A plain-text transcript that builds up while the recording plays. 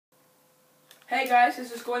Hey guys,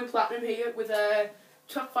 this is Going Platinum here with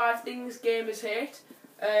top 5 things gamers hate.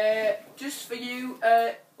 Just for you,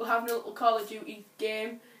 we'll have a little Call of Duty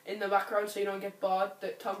game in the background so you don't get bored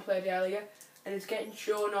that Tom played earlier, and it's getting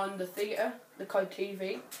shown on the theatre, the COD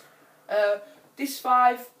TV. This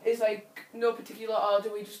 5 is like no particular order,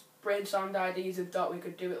 we just brainstormed ideas and thought we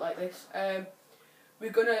could do it like this.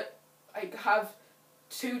 We're gonna have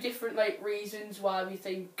 2 different reasons why we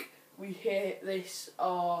think we hate this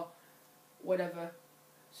or whatever.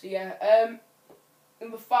 So yeah,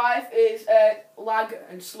 number 5 is lag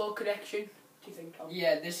and slow connection. What do you think, Tom?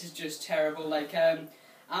 Yeah, this is just terrible.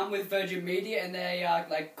 I'm with Virgin Media and they are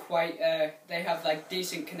quite they have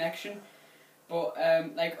decent connection, but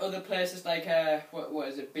other places what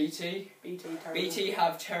is it, BT? BT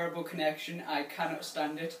have terrible connection. I cannot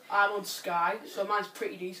stand it. I'm on Sky, so mine's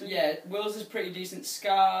pretty decent. Yeah, Will's is pretty decent.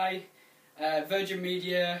 Sky, Virgin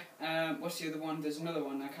Media. What's the other one? There's another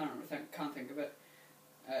one. I can't think of it.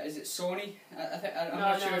 Is it Sony? I'm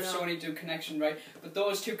not sure if Sony do connection right, but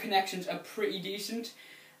those 2 connections are pretty decent.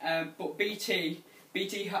 But BT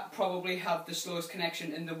probably have the slowest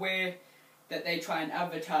connection in the way that they try and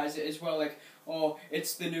advertise it as well. Oh,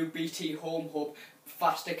 it's the new BT Home Hub,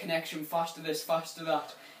 faster connection, faster this, faster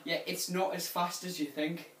that. Yeah, it's not as fast as you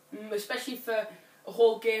think. Especially for a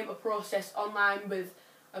whole game to process online with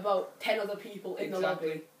about 10 other people in the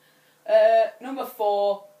lobby. Number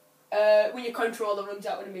 4, when your controller runs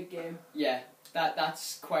out in a mid-game. Yeah,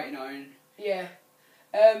 that's quite annoying. Yeah.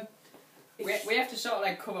 We have to sort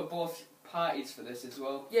of cover both parties for this as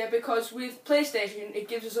well. Yeah, because with PlayStation, it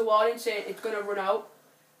gives us a warning saying it's going to run out,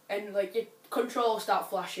 and your controller will start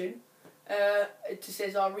flashing. It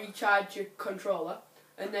says, "I'll recharge your controller."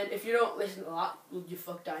 And then if you don't listen to that, well, you're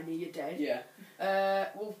fucked, Andy, you're dead. Yeah.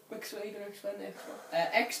 Well, are you going to explain the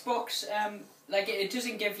Xbox? It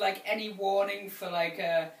doesn't give any warning for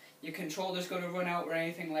your controller's going to run out or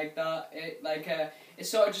anything like that. It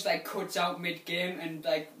sort of just cuts out mid-game, and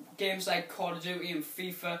games like Call of Duty and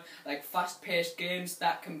FIFA, fast-paced games,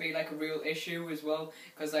 that can be a real issue as well,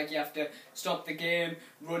 because you have to stop the game,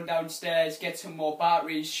 run downstairs, get some more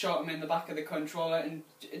batteries, shot them in the back of the controller, and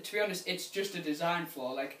to be honest, it's just a design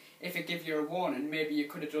flaw. If it gives you a warning, maybe you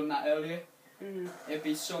could have done that earlier. It'd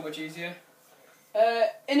be so much easier.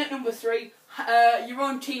 In at number 3, your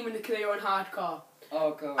own team in the kill your own hardcore.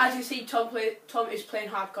 Oh god. As you see, Tom is playing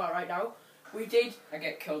hardcore right now. I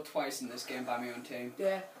get killed twice in this game by my own team.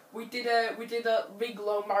 Yeah. We did a big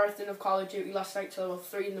long marathon of Call of Duty last night till about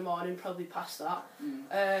 3 in the morning, probably past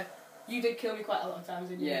that. You did kill me quite a lot of times,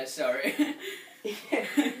 didn't you? Yeah, sorry. Yeah.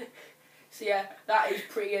 So yeah, that is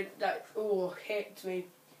pretty. Hits me.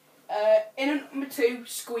 In at number 2,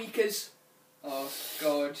 squeakers. Oh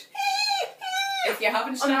god. If you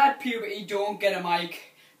haven't started puberty, don't get a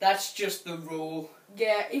mic. That's just the rule.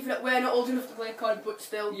 Yeah, even we're not old enough to play COD, but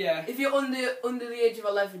still. Yeah. If you're under the age of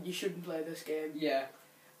 11, you shouldn't play this game. Yeah.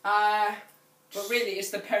 But really, it's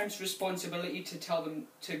the parents' responsibility to tell them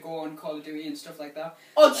to go on Call of Duty and stuff like that.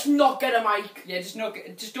 Oh, just not get a mic. Yeah, just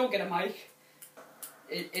don't get a mic.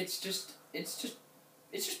 It's just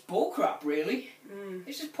bullcrap, really.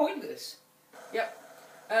 It's just pointless. Yep.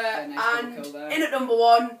 Nice and kill there. In at number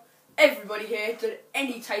 1, everybody hates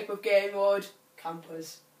any type of game mode,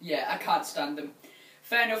 campers. Yeah, I can't stand them.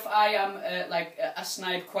 Fair enough, I am I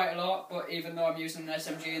snipe quite a lot, but even though I'm using an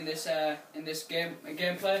SMG in this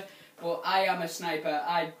gameplay, but I am a sniper.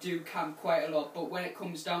 I do camp quite a lot, but when it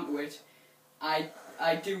comes down to it, I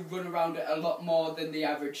do run around it a lot more than the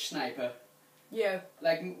average sniper. Yeah.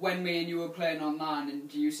 When me and you were playing online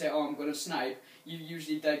and you say, "Oh, I'm gonna snipe," you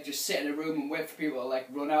usually just sit in a room and wait for people to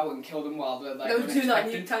run out and kill them while they're No, do that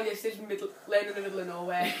in Newtown. You're sitting laying in the middle of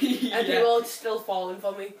nowhere, yeah. and people are still falling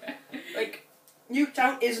for me.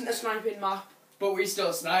 Newtown isn't a sniping map, but we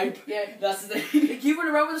still snipe. Yeah, that's the thing. You run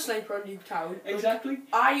around with a sniper on Newtown. Exactly.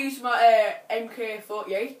 I use my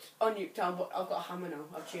MK48 on Newtown, but I've got a hammer now.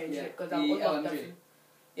 I've changed it because I've unlocked everything.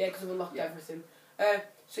 Yeah, because I've unlocked everything.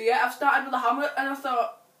 So yeah, I've started with a hammer, and I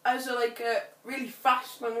thought as a really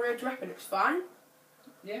fast long range weapon, it's fine.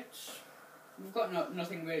 Yeah. We've got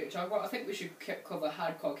nothing really to talk about. I think we should cover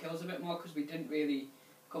hardcore kills a bit more because we didn't really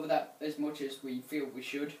cover that as much as we feel we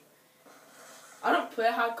should. I don't play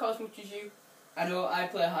hardcore as much as you. I know, I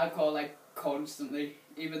play hardcore constantly,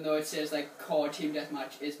 even though it says core team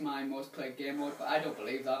deathmatch is my most played game mode, but I don't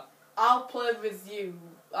believe that. I'll play with you.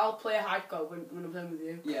 I'll play hardcore when I'm playing with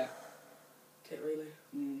you. Yeah. Really.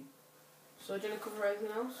 So do you want to cover anything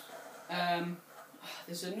else?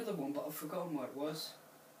 There's another one, but I've forgotten what it was.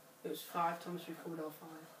 It was 5 times we covered all 5.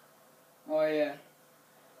 Oh yeah.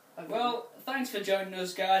 Well, thanks for joining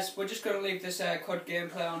us, guys. We're just going to leave this COD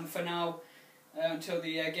gameplay on for now. until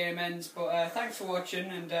the game ends. But thanks for watching,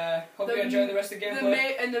 and hope you enjoy the rest of the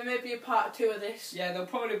gameplay. There may be a part 2 of this. Yeah, there'll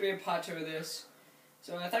probably be a part 2 of this.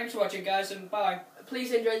 So thanks for watching, guys, and bye.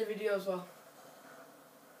 Please enjoy the video as well.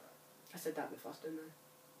 I said that a bit fast, didn't I?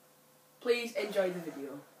 Please enjoy the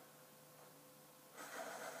video.